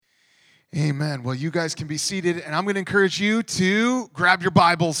Amen. Well, you guys can be seated, and I'm going to encourage you to grab your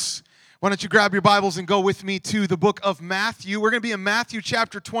Bibles. Why don't you grab your Bibles and go with me to the book of Matthew. We're going to be in Matthew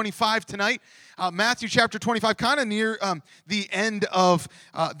chapter 25 tonight. Matthew chapter 25, kind of near the end of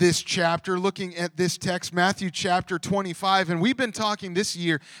this chapter, looking at this text, Matthew chapter 25. And we've been talking this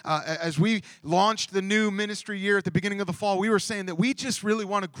year, as we launched the new ministry year at the beginning of the fall, we were saying that we just really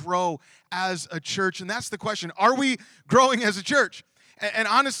want to grow as a church. And that's the question. Are we growing as a church? And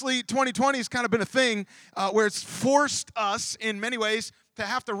honestly, 2020 has kind of been a thing where it's forced us in many ways to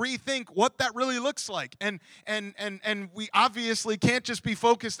have to rethink what that really looks like. And we obviously can't just be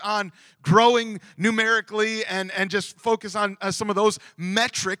focused on growing numerically and just focus on some of those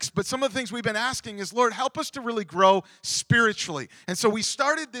metrics. But some of the things we've been asking is, Lord, help us to really grow spiritually. And so we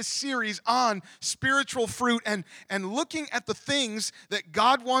started this series on spiritual fruit and looking at the things that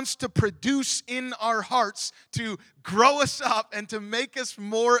God wants to produce in our hearts to grow us up and to make us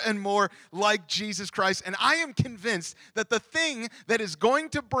more and more like Jesus Christ. And I am convinced that the thing that is going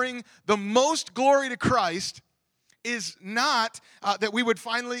to bring the most glory to Christ is not that we would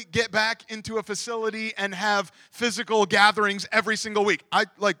finally get back into a facility and have physical gatherings every single week. I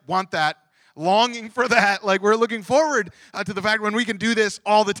want that. Longing for that. We're looking forward to the fact when we can do this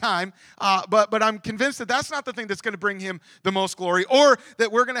all the time. But I'm convinced that that's not the thing that's going to bring him the most glory, or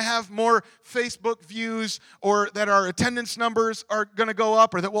that we're going to have more Facebook views, or that our attendance numbers are going to go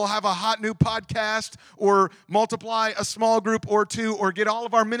up, or that we'll have a hot new podcast, or multiply a small group or two, or get all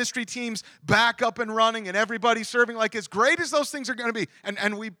of our ministry teams back up and running and everybody serving. As great as those things are going to be,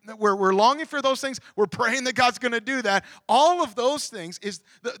 and we're longing for those things, we're praying that God's going to do that. All of those things is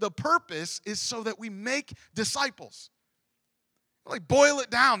the purpose is so that we make disciples. Boil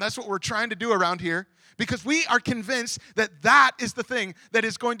it down. That's what we're trying to do around here, because we are convinced that that is the thing that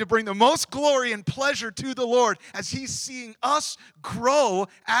is going to bring the most glory and pleasure to the Lord as he's seeing us grow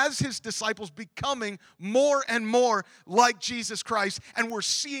as his disciples, becoming more and more like Jesus Christ. And we're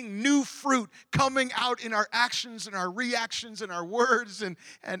seeing new fruit coming out in our actions and our reactions and our words. And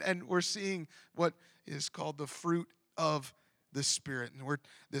we're seeing what is called the fruit of the Spirit. And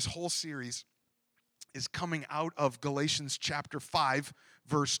this whole series is coming out of Galatians chapter 5,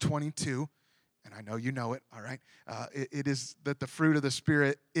 verse 22. And I know you know it, all right? It is that the fruit of the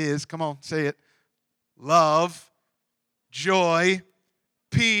Spirit is, come on, say it, love, joy,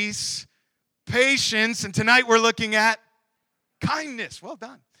 peace, patience. And tonight we're looking at kindness. Well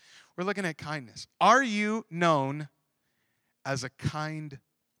done. We're looking at kindness. Are you known as a kind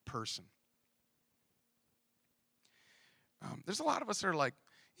person? There's a lot of us that are like,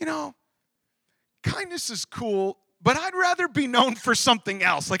 kindness is cool, but I'd rather be known for something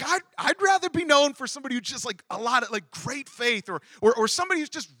else. I'd rather be known for somebody who's just a lot of great faith, or somebody who's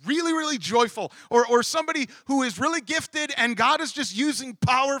just really, really joyful, or somebody who is really gifted and God is just using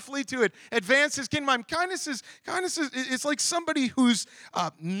powerfully to advance his kingdom. Kindness is it's like somebody who's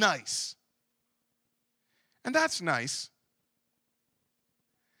nice. And that's nice.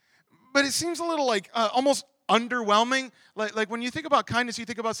 But it seems a little almost underwhelming. When you think about kindness, you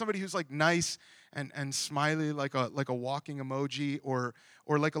think about somebody who's nice and smiley, like a walking emoji, or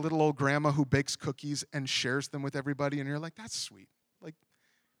like a little old grandma who bakes cookies and shares them with everybody, and you're like, that's sweet. Of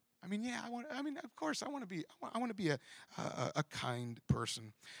course I want to be a kind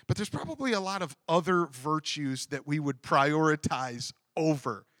person. But there's probably a lot of other virtues that we would prioritize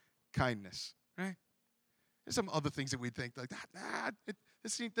over kindness, right? There's some other things that we think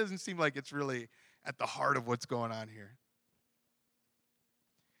this doesn't seem like it's really at the heart of what's going on here.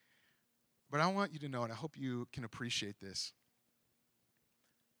 But I want you to know, and I hope you can appreciate this,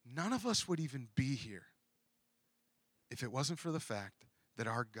 none of us would even be here if it wasn't for the fact that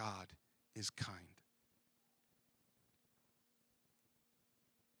our God is kind.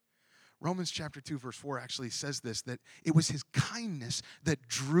 Romans chapter 2, verse 4 actually says this, that it was his kindness that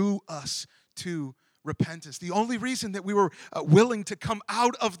drew us to repentance. The only reason that we were willing to come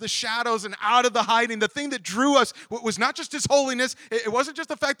out of the shadows and out of the hiding, the thing that drew us was not just his holiness. It wasn't just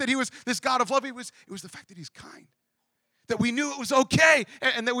the fact that he was this God of love. It was the fact that he's kind. That we knew it was okay,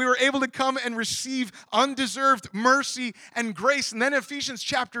 and that we were able to come and receive undeserved mercy and grace. And then Ephesians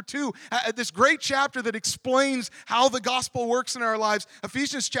chapter 2, this great chapter that explains how the gospel works in our lives.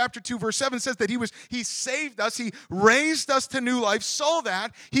 Ephesians chapter 2, verse 7 says that he saved us, he raised us to new life so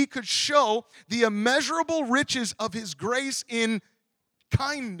that he could show the immeasurable riches of his grace in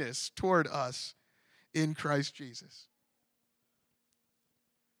kindness toward us in Christ Jesus.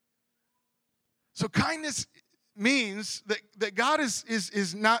 So kindness means that God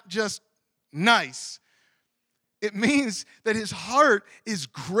is not just nice, It means that his heart is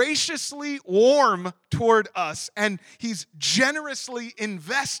graciously warm toward us, and he's generously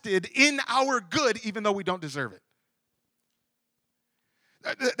invested in our good, even though we don't deserve it.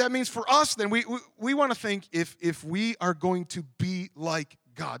 That means for us, then, we want to think if we are going to be like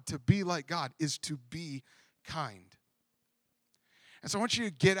God, to be like God is to be kind. And so I want you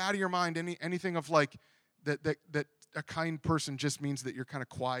to get out of your mind anything of like that a kind person just means that you're kind of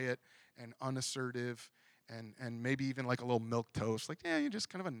quiet and unassertive and maybe even like a little milquetoast. Like, yeah, you're just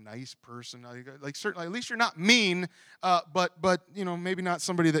kind of a nice person. Like certainly, at least you're not mean, but maybe not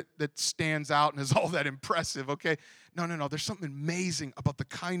somebody that stands out and is all that impressive, okay? No. There's something amazing about the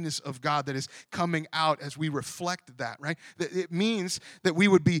kindness of God that is coming out as we reflect that, right? It means that we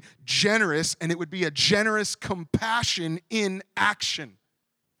would be generous, and it would be a generous compassion in action.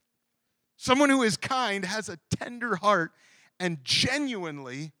 Someone who is kind has a tender heart and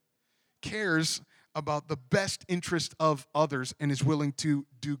genuinely cares about the best interest of others and is willing to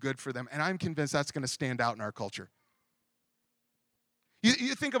do good for them. And I'm convinced that's going to stand out in our culture.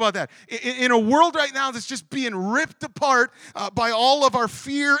 You think about that. In a world right now that's just being ripped apart by all of our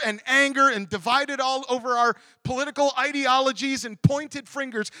fear and anger and divided all over our political ideologies and pointed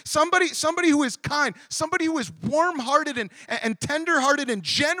fingers, somebody who is kind, somebody who is warm-hearted and tender-hearted and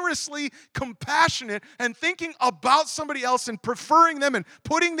generously compassionate and thinking about somebody else and preferring them and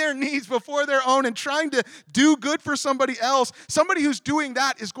putting their needs before their own and trying to do good for somebody else, somebody who's doing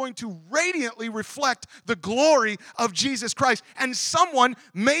that is going to radiantly reflect the glory of Jesus Christ. And someone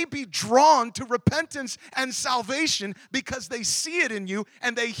may be drawn to repentance and salvation because they see it in you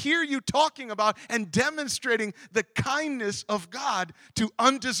and they hear you talking about and demonstrating the kindness of God to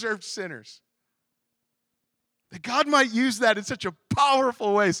undeserved sinners. That God might use that in such a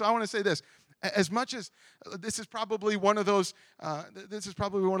powerful way. So I want to say this. As much as this is probably one of those, this is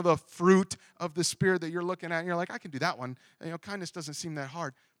probably one of the fruit of the Spirit that you're looking at and you're like, I can do that one. Kindness doesn't seem that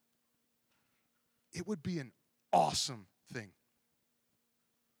hard. It would be an awesome thing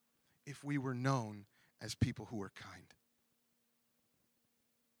if we were known as people who are kind.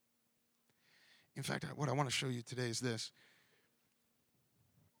 In fact, what I want to show you today is this.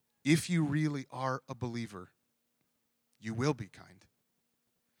 If you really are a believer, you will be kind.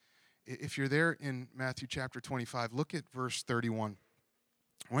 If you're there in Matthew chapter 25, look at verse 31.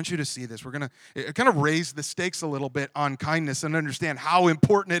 I want you to see this. We're going to kind of raise the stakes a little bit on kindness and understand how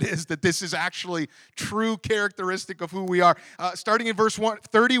important it is that this is actually true characteristic of who we are. Starting in verse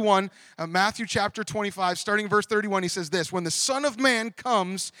 31, Matthew chapter 25, starting in verse 31, he says this, when the Son of Man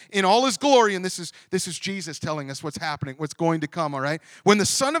comes in all his glory, and this is Jesus telling us what's happening, what's going to come, all right? When the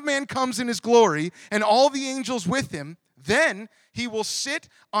Son of Man comes in his glory and all the angels with him, then he will sit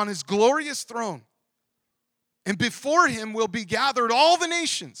on his glorious throne. And before him will be gathered all the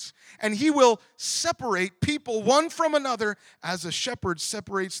nations, and he will separate people one from another as a shepherd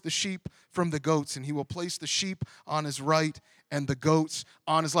separates the sheep from the goats, and he will place the sheep on his right and the goats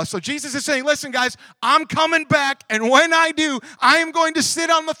on his left. So Jesus is saying, listen, guys, I'm coming back, and when I do, I am going to sit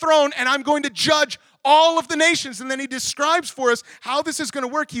on the throne, and I'm going to judge all of the nations. And then he describes for us how this is going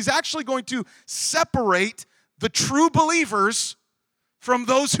to work. He's actually going to separate the true believers from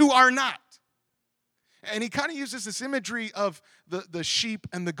those who are not. And he kind of uses this imagery of the sheep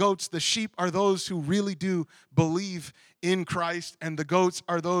and the goats. The sheep are those who really do believe in Christ, and the goats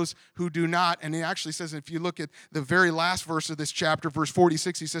are those who do not. And he actually says, if you look at the very last verse of this chapter, verse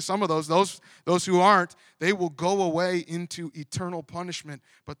 46, he says, some of those who aren't, they will go away into eternal punishment,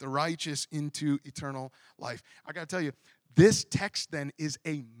 but the righteous into eternal life. I got to tell you, this text then is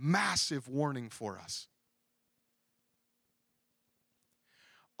a massive warning for us.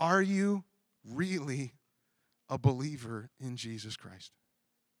 Are you really a believer in Jesus Christ?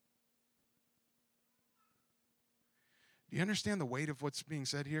 Do you understand the weight of what's being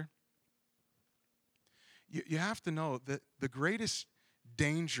said here? You have to know that the greatest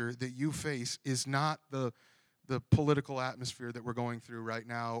danger that you face is not the political atmosphere that we're going through right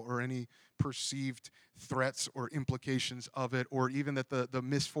now, or any perceived threats or implications of it, or even that the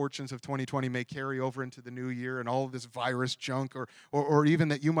misfortunes of 2020 may carry over into the new year and all of this virus junk, or even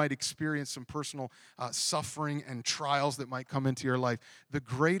that you might experience some personal suffering and trials that might come into your life. The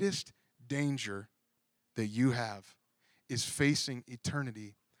greatest danger that you have is facing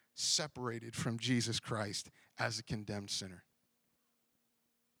eternity separated from Jesus Christ as a condemned sinner.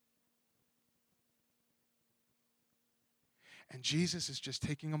 And Jesus is just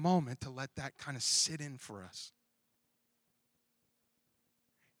taking a moment to let that kind of sit in for us.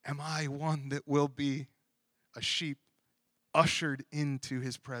 Am I one that will be a sheep ushered into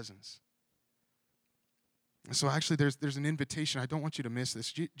his presence? So actually there's an invitation. I don't want you to miss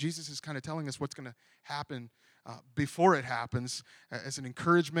this. Jesus is kind of telling us what's going to happen before it happens as an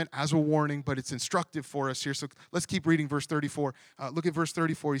encouragement, as a warning, but it's instructive for us here. So let's keep reading verse 34. Look at verse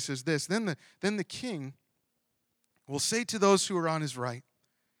 34. He says this, Then the king will say to those who are on his right,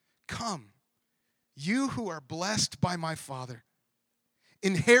 "Come, you who are blessed by my Father,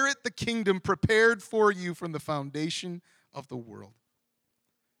 inherit the kingdom prepared for you from the foundation of the world.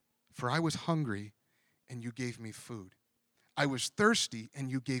 For I was hungry, and you gave me food. I was thirsty,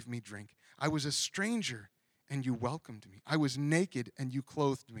 and you gave me drink. I was a stranger, and you welcomed me. I was naked, and you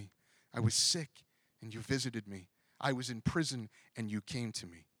clothed me. I was sick, and you visited me. I was in prison, and you came to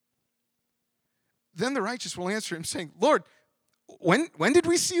me." Then the righteous will answer him, saying, "Lord, when did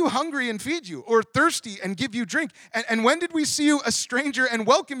we see you hungry and feed you, or thirsty and give you drink? And when did we see you a stranger and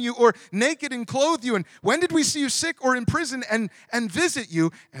welcome you, or naked and clothe you? And when did we see you sick or in prison and visit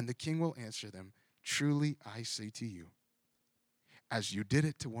you?" And the king will answer them, "Truly I say to you, as you did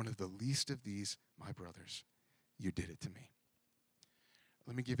it to one of the least of these, my brothers, you did it to me."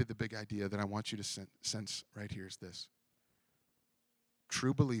 Let me give you the big idea that I want you to sense right here is this.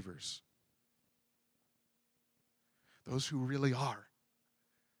 True believers, those who really are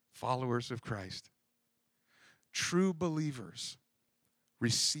followers of Christ, true believers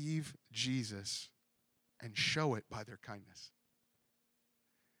receive Jesus and show it by their kindness.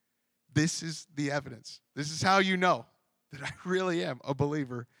 This is the evidence. This is how you know that I really am a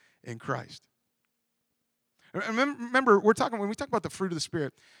believer in Christ. Remember, when we talk about the fruit of the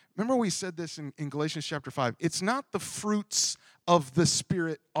Spirit, remember we said this in Galatians chapter 5. It's not the fruits of the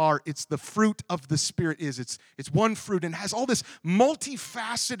Spirit are, it's the fruit of the Spirit is. It's one fruit and has all this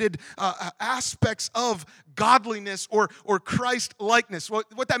multifaceted aspects of godliness or Christ-likeness.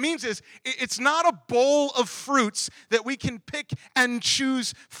 What that means is it's not a bowl of fruits that we can pick and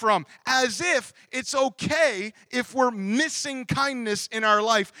choose from, as if it's okay if we're missing kindness in our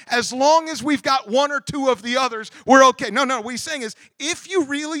life. As long as we've got one or two of the others, we're okay. No, what he's saying is, if you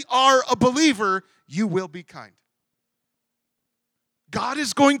really are a believer, you will be kind. God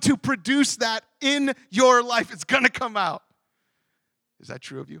is going to produce that in your life. It's going to come out. Is that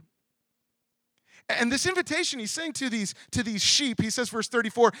true of you? And this invitation he's saying to these sheep, he says, verse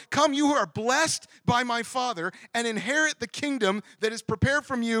 34, "Come, you who are blessed by my Father, and inherit the kingdom that is prepared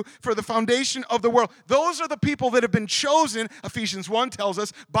from you for the foundation of the world." Those are the people that have been chosen, Ephesians 1 tells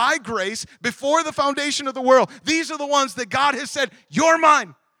us, by grace before the foundation of the world. These are the ones that God has said, "You're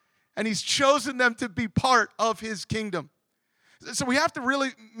mine." And he's chosen them to be part of his kingdom. So we have to really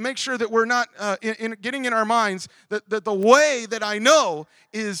make sure that we're not getting in our minds that the way that I know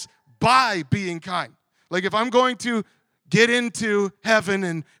is by being kind. Like if I'm going to get into heaven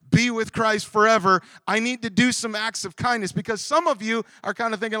and be with Christ forever, I need to do some acts of kindness, because some of you are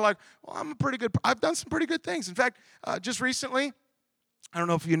kind of thinking like, well, I've done some pretty good things. In fact, just recently, I don't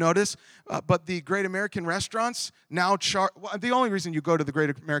know if you notice, but the Great American Restaurants now the only reason you go to the Great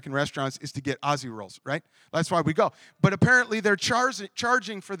American Restaurants is to get Aussie rolls, right? That's why we go. But apparently they're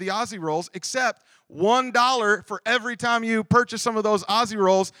charging for the Aussie rolls, except $1 for every time you purchase some of those Aussie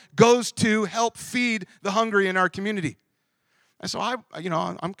rolls goes to help feed the hungry in our community. And so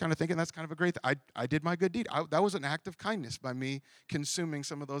I'm kind of thinking that's kind of a great thing. I did my good deed. That was an act of kindness by me consuming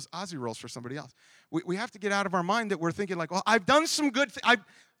some of those Aussie rolls for somebody else. We have to get out of our mind that we're thinking like, well, I've done some good things. A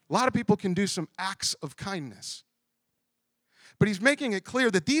lot of people can do some acts of kindness. But he's making it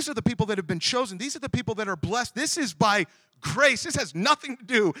clear that these are the people that have been chosen. These are the people that are blessed. This is by grace. This has nothing to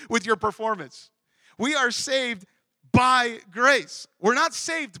do with your performance. We are saved by grace. We're not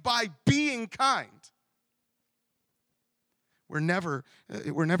saved by being kind. We're never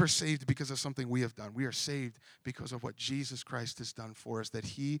saved because of something we have done. We are saved because of what Jesus Christ has done for us, that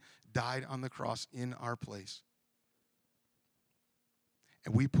he died on the cross in our place.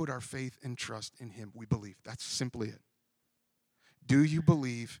 And we put our faith and trust in him. We believe. That's simply it. Do you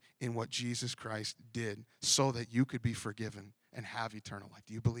believe in what Jesus Christ did so that you could be forgiven and have eternal life?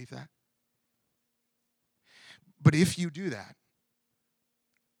 Do you believe that? But if you do that,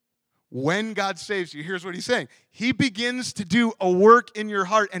 when God saves you, here's what he's saying. He begins to do a work in your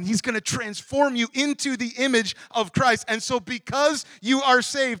heart, and he's going to transform you into the image of Christ. And so because you are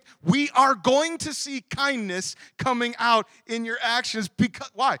saved, we are going to see kindness coming out in your actions.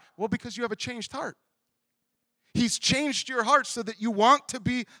 Why? Well, because you have a changed heart. He's changed your heart so that you want to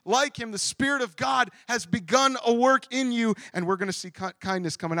be like him. The Spirit of God has begun a work in you, and we're going to see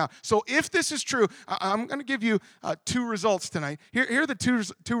kindness coming out. So if this is true, I'm going to give you two results tonight. Here are the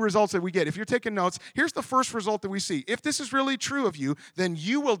two results that we get. If you're taking notes, here's the first result that we see. If this is really true of you, then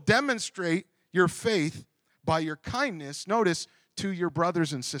you will demonstrate your faith by your kindness, notice, to your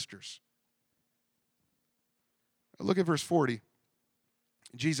brothers and sisters. Look at verse 40.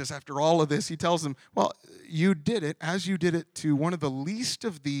 Jesus, after all of this, he tells them, well, you did it as you did it to one of the least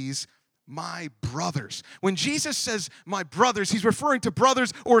of these, my brothers. When Jesus says my brothers, he's referring to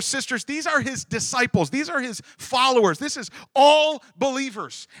brothers or sisters. These are his disciples. These are his followers. This is all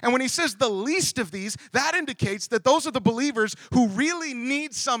believers. And when he says the least of these, that indicates that those are the believers who really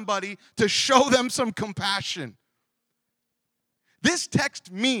need somebody to show them some compassion. This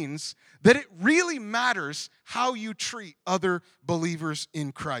text means that it really matters how you treat other believers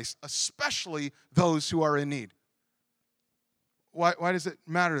in Christ, especially those who are in need. Why does it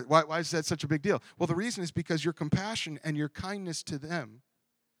matter? Why is that such a big deal? Well, the reason is because your compassion and your kindness to them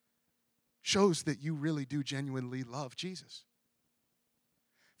shows that you really do genuinely love Jesus.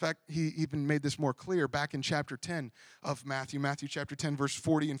 In fact, he even made this more clear back in chapter 10 of Matthew chapter 10, verse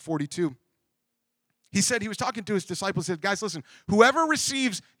 40 and 42. He said, he was talking to his disciples, he said, guys, listen, whoever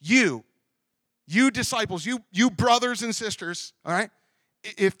receives you disciples, you brothers and sisters, all right?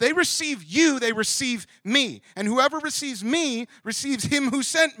 If they receive you, they receive me. And whoever receives me receives him who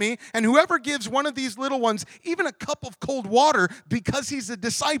sent me. And whoever gives one of these little ones even a cup of cold water because he's a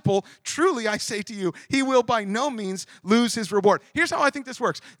disciple, truly I say to you, he will by no means lose his reward. Here's how I think this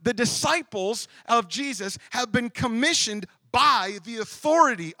works. The disciples of Jesus have been commissioned by the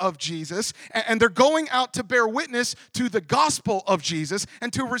authority of Jesus, and they're going out to bear witness to the gospel of Jesus,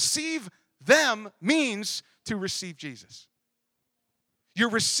 and to receive them means to receive Jesus. You're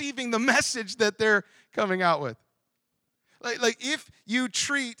receiving the message that they're coming out with. Like if you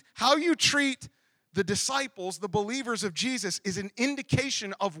treat, how you treat the disciples, the believers of Jesus, is an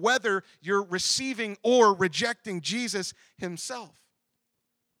indication of whether you're receiving or rejecting Jesus himself.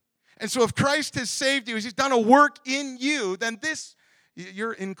 And so if Christ has saved you, he's done a work in you, then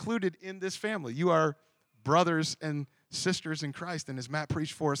you're included in this family. You are brothers and sisters in Christ. And as Matt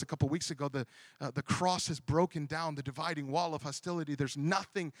preached for us a couple weeks ago, the cross has broken down the dividing wall of hostility. There's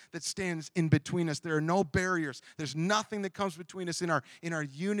nothing that stands in between us. There are no barriers. There's nothing that comes between us in our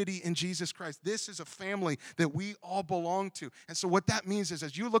unity in Jesus Christ. This is a family that we all belong to. And so what that means is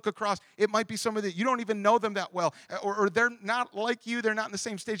as you look across, it might be somebody that you don't even know them that well, or they're not like you. They're not in the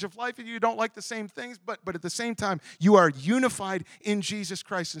same stage of life, and you don't like the same things, but at the same time, you are unified in Jesus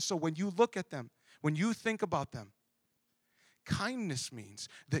Christ. And so when you look at them, when you think about them, kindness means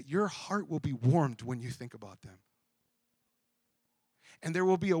that your heart will be warmed when you think about them. And there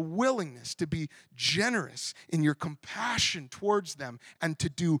will be a willingness to be generous in your compassion towards them and to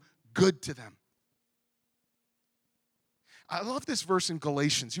do good to them. I love this verse in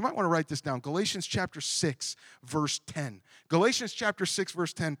Galatians. You might want to write this down. Galatians chapter 6, verse 10. Galatians chapter 6,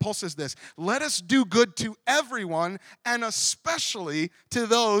 verse 10. Paul says this, let us do good to everyone and especially to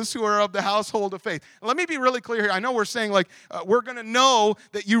those who are of the household of faith. Let me be really clear here. I know we're saying we're going to know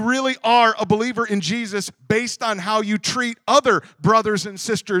that you really are a believer in Jesus based on how you treat other brothers and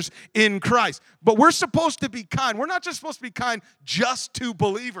sisters in Christ. But we're supposed to be kind. We're not just supposed to be kind just to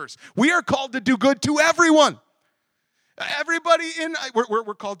believers. We are called to do good to everyone. Everybody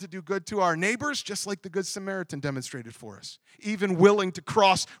we're called to do good to our neighbors, just like the Good Samaritan demonstrated for us. Even willing to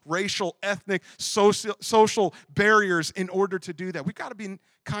cross racial, ethnic, social barriers in order to do that. We've got to be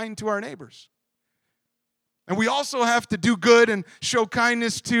kind to our neighbors. And we also have to do good and show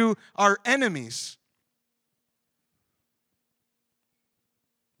kindness to our enemies.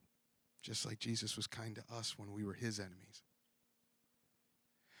 Just like Jesus was kind to us when we were his enemies.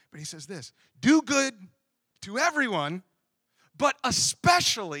 But he says this, do good to everyone, but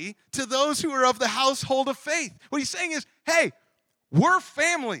especially to those who are of the household of faith. What he's saying is, hey, we're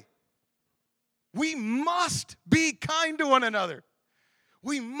family. We must be kind to one another.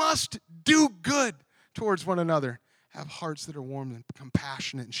 We must do good towards one another. Have hearts that are warm and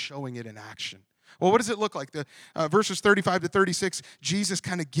compassionate and showing it in action. Well, what does it look like? The verses 35 to 36, Jesus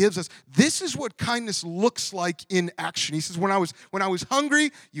kind of gives us, this is what kindness looks like in action. He says, when I was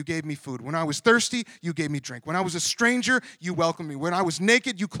hungry, you gave me food. When I was thirsty, you gave me drink. When I was a stranger, you welcomed me. When I was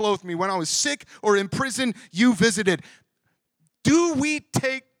naked, you clothed me. When I was sick or in prison, you visited. Do we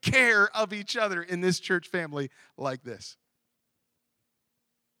take care of each other in this church family like this?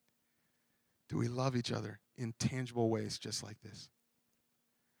 Do we love each other in tangible ways just like this?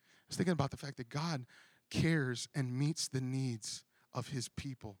 I was thinking about the fact that God cares and meets the needs of his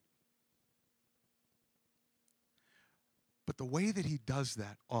people. But the way that he does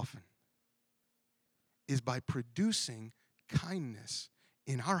that often is by producing kindness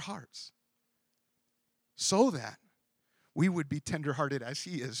in our hearts so that we would be tenderhearted as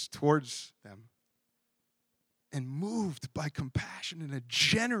he is towards them and moved by compassion in a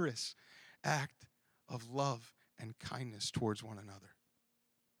generous act of love and kindness towards one another.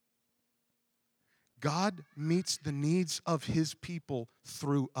 God meets the needs of his people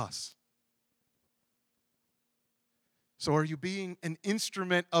through us. So are you being an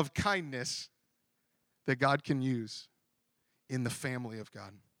instrument of kindness that God can use in the family of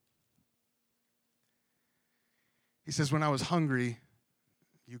God? He says, when I was hungry,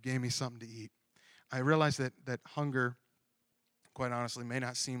 you gave me something to eat. I realize that hunger, quite honestly, may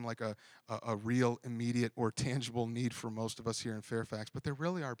not seem like a real, immediate, or tangible need for most of us here in Fairfax, but there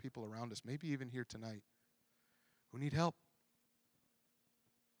really are people around us, maybe even here tonight, who need help.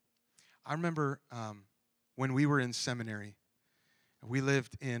 I remember when we were in seminary, we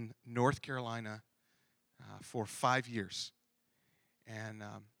lived in North Carolina for 5 years. And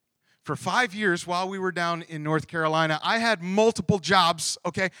for 5 years while we were down in North Carolina, I had multiple jobs,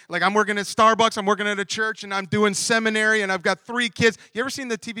 okay? Like I'm working at Starbucks, I'm working at a church, and I'm doing seminary, and I've got 3 kids. You ever seen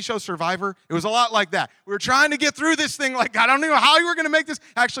the TV show Survivor? It was a lot like that. We were trying to get through this thing, like, I don't know how you were going to make this.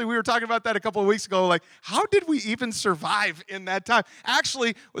 Actually, we were talking about that a couple of weeks ago, like, how did we even survive in that time?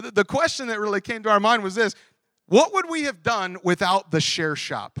 Actually, the question that really came to our mind was this: what would we have done without the Share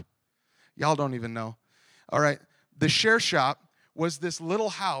Shop? Y'all don't even know. All right, the Share Shop was this little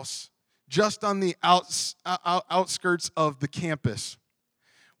house just on the outskirts of the campus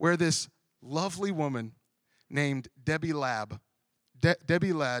where this lovely woman named Debbie Ladd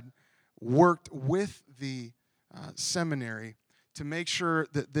worked with the seminary to make sure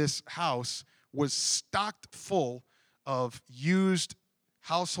that this house was stocked full of used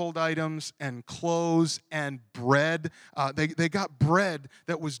household items and clothes and bread. They got bread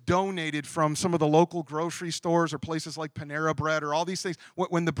that was donated from some of the local grocery stores or places like Panera Bread or all these things.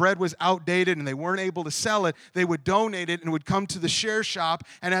 When the bread was outdated and they weren't able to sell it, they would donate it and would come to the Share Shop.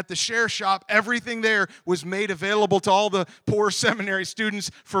 And at the Share Shop, everything there was made available to all the poor seminary students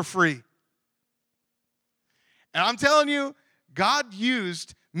for free. And I'm telling you, God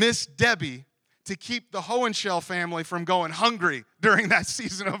used Miss Debbie to keep the Hohenschel family from going hungry during that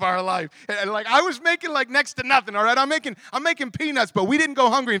season of our life. And like I was making like next to nothing, all right? I'm making peanuts, but we didn't go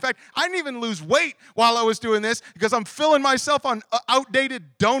hungry. In fact, I didn't even lose weight while I was doing this because I'm filling myself on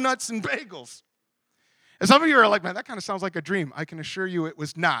outdated donuts and bagels. And some of you are like, man, that kind of sounds like a dream. I can assure you it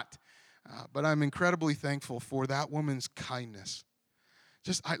was not. But I'm incredibly thankful for that woman's kindness.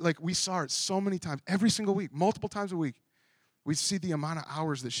 Like we saw it so many times, every single week, multiple times a week. We'd see the amount of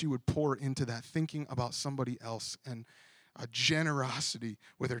hours that she would pour into that, thinking about somebody else, and a generosity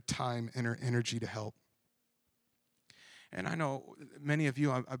with her time and her energy to help. And I know many of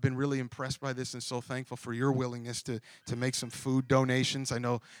you, I've been really impressed by this and so thankful for your willingness to make some food donations. I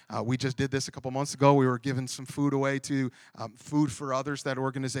know we just did this a couple months ago. We were giving some food away to Food for Others, that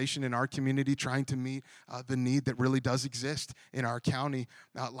organization in our community trying to meet the need that really does exist in our county.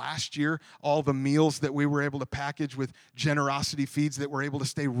 Last year, all the meals that we were able to package with generosity feeds that were able to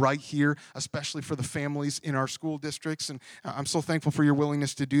stay right here, especially for the families in our school districts. And I'm so thankful for your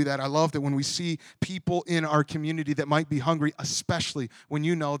willingness to do that. I love that when we see people in our community that might be hungry, especially when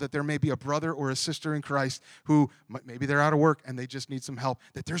you know that there may be a brother or a sister in Christ who maybe they're out of work and they just need some help,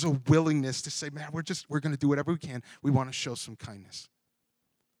 that there's a willingness to say, man, we're going to do whatever we can. We want to show some kindness.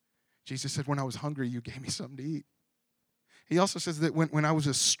 Jesus said, when I was hungry, you gave me something to eat. He also says that when I was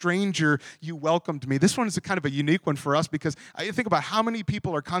a stranger, you welcomed me. This one is a kind of a unique one for us because I think about how many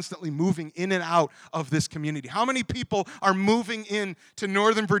people are constantly moving in and out of this community. How many people are moving in to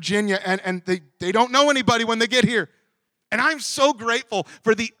Northern Virginia and they don't know anybody when they get here. And I'm so grateful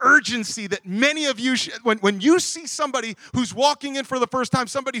for the urgency that many of you, when you see somebody who's walking in for the first time,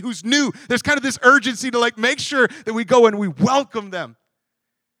 somebody who's new, there's kind of this urgency to like make sure that we go and we welcome them.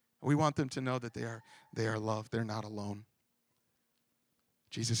 We want them to know that they are loved. They're not alone.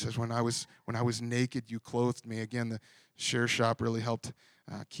 Jesus says, when I was naked, you clothed me. Again, the Share Shop really helped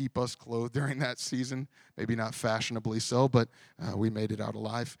keep us clothed during that season. Maybe not fashionably so, but we made it out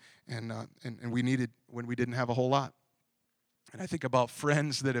alive. And we needed when we didn't have a whole lot. And I think about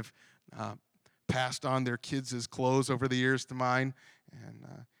friends that have passed on their kids' clothes over the years to mine and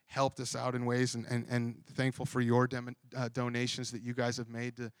helped us out in ways, and thankful for your donations that you guys have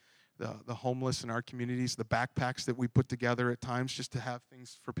made to the homeless in our communities, the backpacks that we put together at times just to have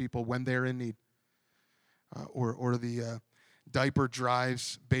things for people when they're in need, or the diaper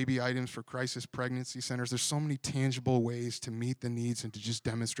drives, baby items for crisis pregnancy centers. There's so many tangible ways to meet the needs and to just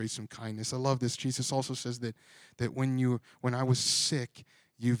demonstrate some kindness. I love this. Jesus also says that when I was sick,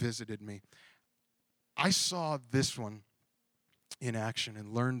 you visited me. I saw this one in action and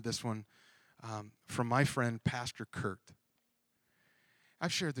learned this one from my friend, Pastor Kurt.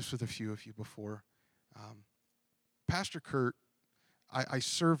 I've shared this with a few of you before. Pastor Kurt, I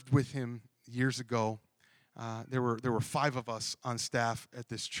served with him years ago. There were 5 of us on staff at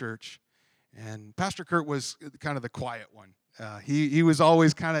this church, And Pastor Kurt was kind of the quiet one. He was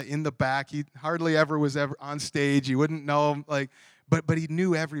always kind of in the back. He hardly ever was ever on stage. You wouldn't know him, but he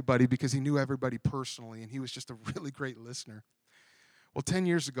knew everybody because he knew everybody personally, and he was just a really great listener. Well, 10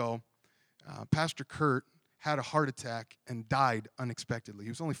 years ago, Pastor Kurt had a heart attack and died unexpectedly. He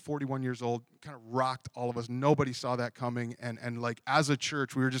was only 41 years old, kind of rocked all of us. Nobody saw that coming, and like as a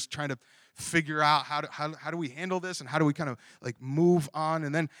church, we were just trying to figure out how do we handle this and how do we kind of like move on.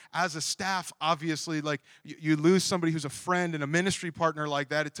 And then as a staff, obviously, like you lose somebody who's a friend and a ministry partner like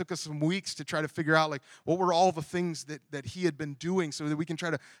that. It took us some weeks to try to figure out like what were all the things that he had been doing so that we can try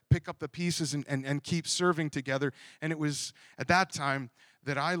to pick up the pieces and keep serving together. And it was at that time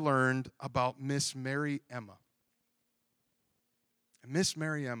that I learned about Miss Mary Emma. And Miss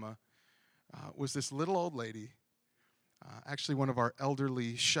Mary Emma was this little old lady, actually one of our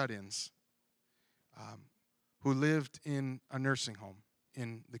elderly shut-ins, who lived in a nursing home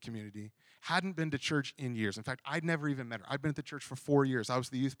in the community, hadn't been to church in years. In fact, I'd never even met her. I'd been at the church for 4 years. I was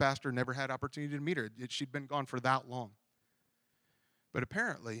the youth pastor, never had opportunity to meet her. She'd been gone for that long. But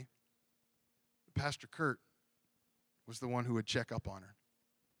apparently, Pastor Kurt was the one who would check up on her.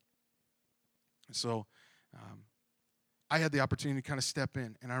 So I had the opportunity to kind of step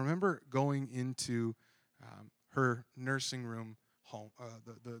in. And I remember going into her nursing room home,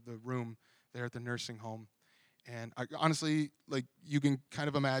 the room there at the nursing home. And I, honestly, like you can kind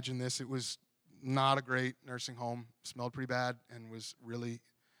of imagine this. It was not a great nursing home. Smelled pretty bad and was really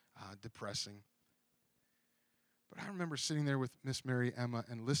depressing. But I remember sitting there with Miss Mary Emma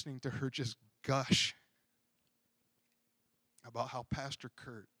and listening to her just gush about how Pastor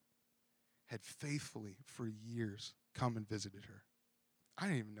Kurt had faithfully for years come and visited her. I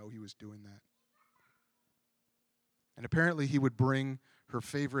didn't even know he was doing that. And apparently he would bring her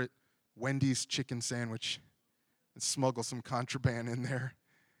favorite Wendy's chicken sandwich and smuggle some contraband in there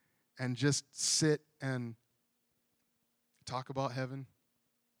and just sit and talk about heaven,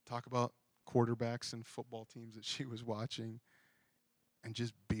 talk about quarterbacks and football teams that she was watching, and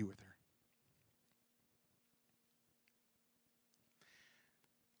just be with her.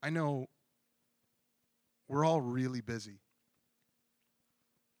 I know we're all really busy.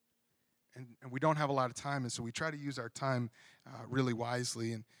 And we don't have a lot of time, and so we try to use our time really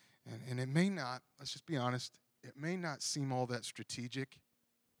wisely. And it may not, let's just be honest, it may not seem all that strategic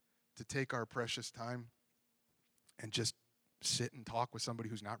to take our precious time and just sit and talk with somebody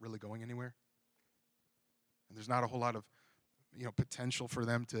who's not really going anywhere. And there's not a whole lot of potential for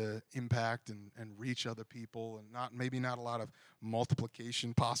them to impact and reach other people, and maybe not a lot of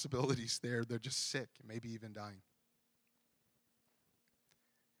multiplication possibilities there. They're just sick, maybe even dying.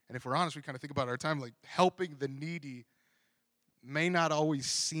 And if we're honest, we kind of think about our time like helping the needy may not always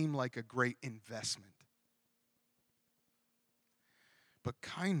seem like a great investment. But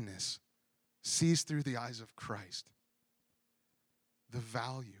kindness sees through the eyes of Christ the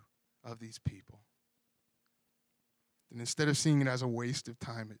value of these people. And instead of seeing it as a waste of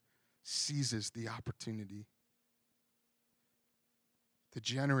time, it seizes the opportunity to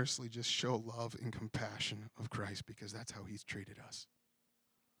generously just show love and compassion of Christ, because that's how he's treated us.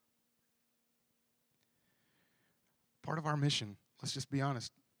 Part of our mission, let's just be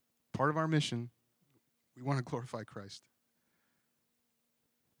honest, part of our mission, we want to glorify Christ.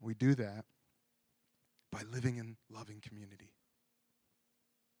 We do that by living in loving community.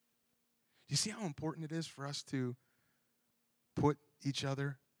 Do you see how important it is for us to put each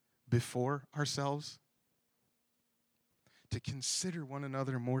other before ourselves? To consider one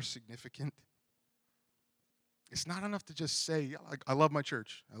another more significant? It's not enough to just say, yeah, I love my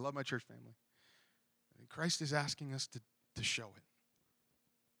church. I love my church family. And Christ is asking us to show it.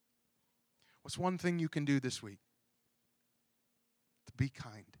 What's one thing you can do this week? To be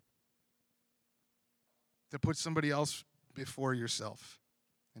kind. To put somebody else before yourself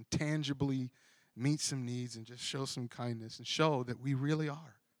and tangibly meet some needs and just show some kindness and show that we really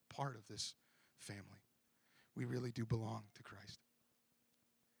are part of this family. We really do belong to Christ.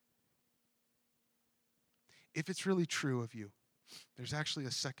 If it's really true of you, there's actually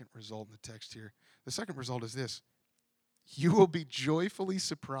a second result in the text here. The second result is this: you will be joyfully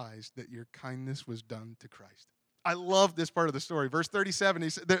surprised that your kindness was done to Christ. I love this part of the story. Verse 37,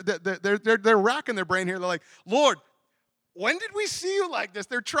 they're racking their brain here. They're like, Lord, when did we see you like this?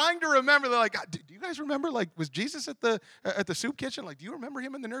 They're trying to remember. They're like, do you guys remember? Like, was Jesus at the soup kitchen? Like, do you remember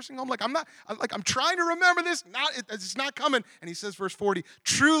him in the nursing home? Like, I'm trying to remember this. It's not coming. And he says, verse 40,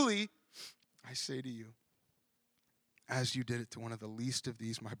 truly, I say to you, as you did it to one of the least of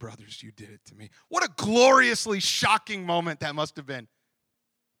these, my brothers, you did it to me. What a gloriously shocking moment that must have been.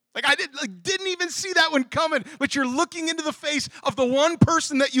 Like I didn't even see that one coming, but you're looking into the face of the one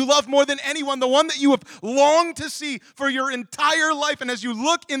person that you love more than anyone, the one that you have longed to see for your entire life. And as you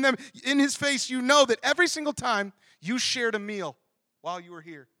look in his face, you know that every single time you shared a meal while you were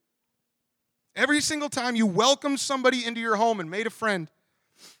here, every single time you welcomed somebody into your home and made a friend,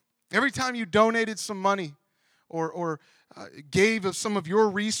 every time you donated some money or gave of some of your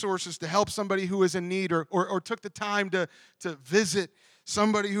resources to help somebody who is in need or took the time to visit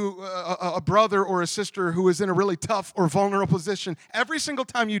somebody who, a brother or a sister who is in a really tough or vulnerable position, every single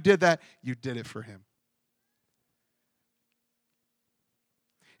time you did that, you did it for him.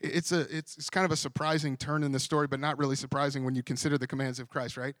 It's kind of a surprising turn in the story, but not really surprising when you consider the commands of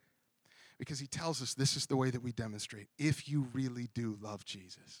Christ, right? Because he tells us this is the way that we demonstrate. If you really do love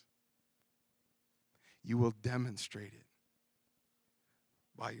Jesus, you will demonstrate it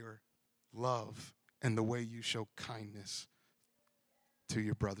by your love and the way you show kindness to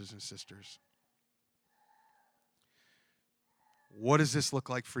your brothers and sisters. What does this look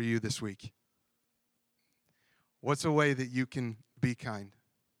like for you this week? What's a way that you can be kind?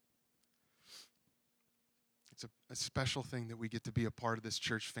 It's a special thing that we get to be a part of this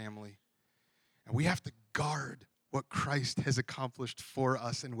church family. And we have to guard what Christ has accomplished for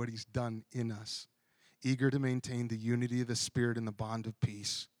us and what he's done in us. Eager to maintain the unity of the Spirit and the bond of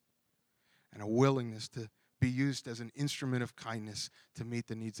peace. And a willingness to be used as an instrument of kindness to meet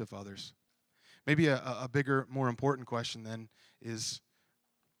the needs of others. Maybe a bigger, more important question then is,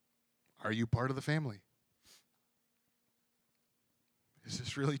 are you part of the family? Is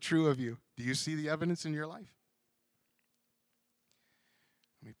this really true of you? Do you see the evidence in your life?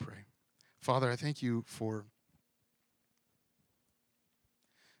 Let me pray. Father, I thank you for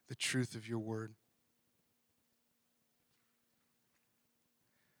the truth of your word.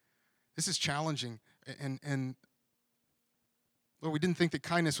 This is challenging, and Lord, we didn't think that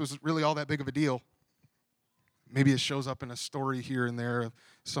kindness was really all that big of a deal. Maybe it shows up in a story here and there of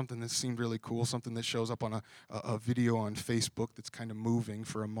something that seemed really cool, something that shows up on a video on Facebook that's kind of moving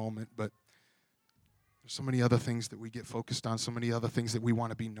for a moment, but there's so many other things that we get focused on, so many other things that we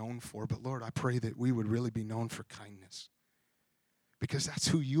want to be known for. But Lord, I pray that we would really be known for kindness, because that's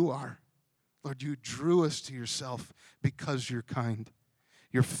who you are. Lord, you drew us to yourself because you're kind.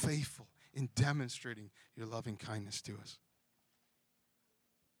 You're faithful in demonstrating your loving kindness to us.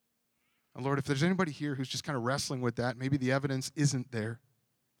 And Lord, if there's anybody here who's just kind of wrestling with that, maybe the evidence isn't there.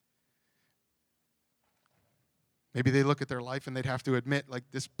 Maybe they look at their life and they'd have to admit, like,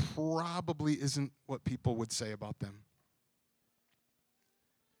 this probably isn't what people would say about them.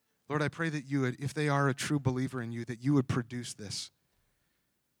 Lord, I pray that you would, if they are a true believer in you, that you would produce this.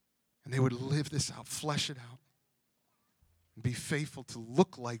 And they would live this out, flesh it out. And be faithful to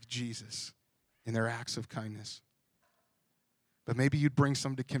look like Jesus in their acts of kindness. But maybe you'd bring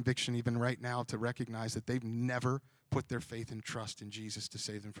some to conviction even right now to recognize that they've never put their faith and trust in Jesus to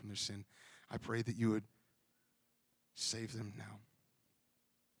save them from their sin. I pray that you would save them now.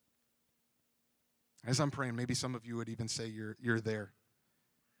 As I'm praying, maybe some of you would even say you're there.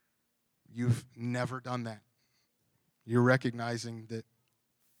 You've never done that. You're recognizing that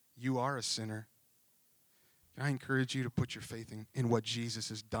you are a sinner. Can I encourage you to put your faith in what Jesus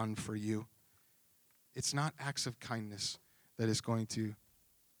has done for you? It's not acts of kindness that is going to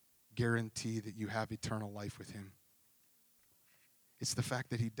guarantee that you have eternal life with him. It's the fact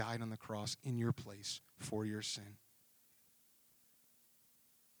that he died on the cross in your place for your sin.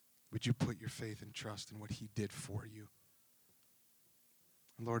 Would you put your faith and trust in what he did for you?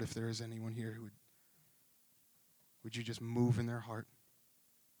 And Lord, if there is anyone here who would you just move in their heart?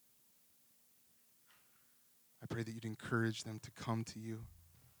 I pray that you'd encourage them to come to you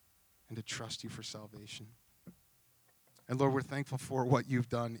and to trust you for salvation. And Lord, we're thankful for what you've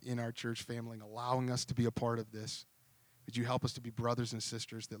done in our church family and allowing us to be a part of this. Would you help us to be brothers and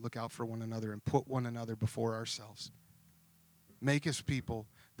sisters that look out for one another and put one another before ourselves? Make us people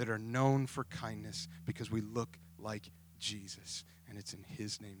that are known for kindness because we look like Jesus. And it's in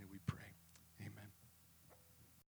his name that we pray.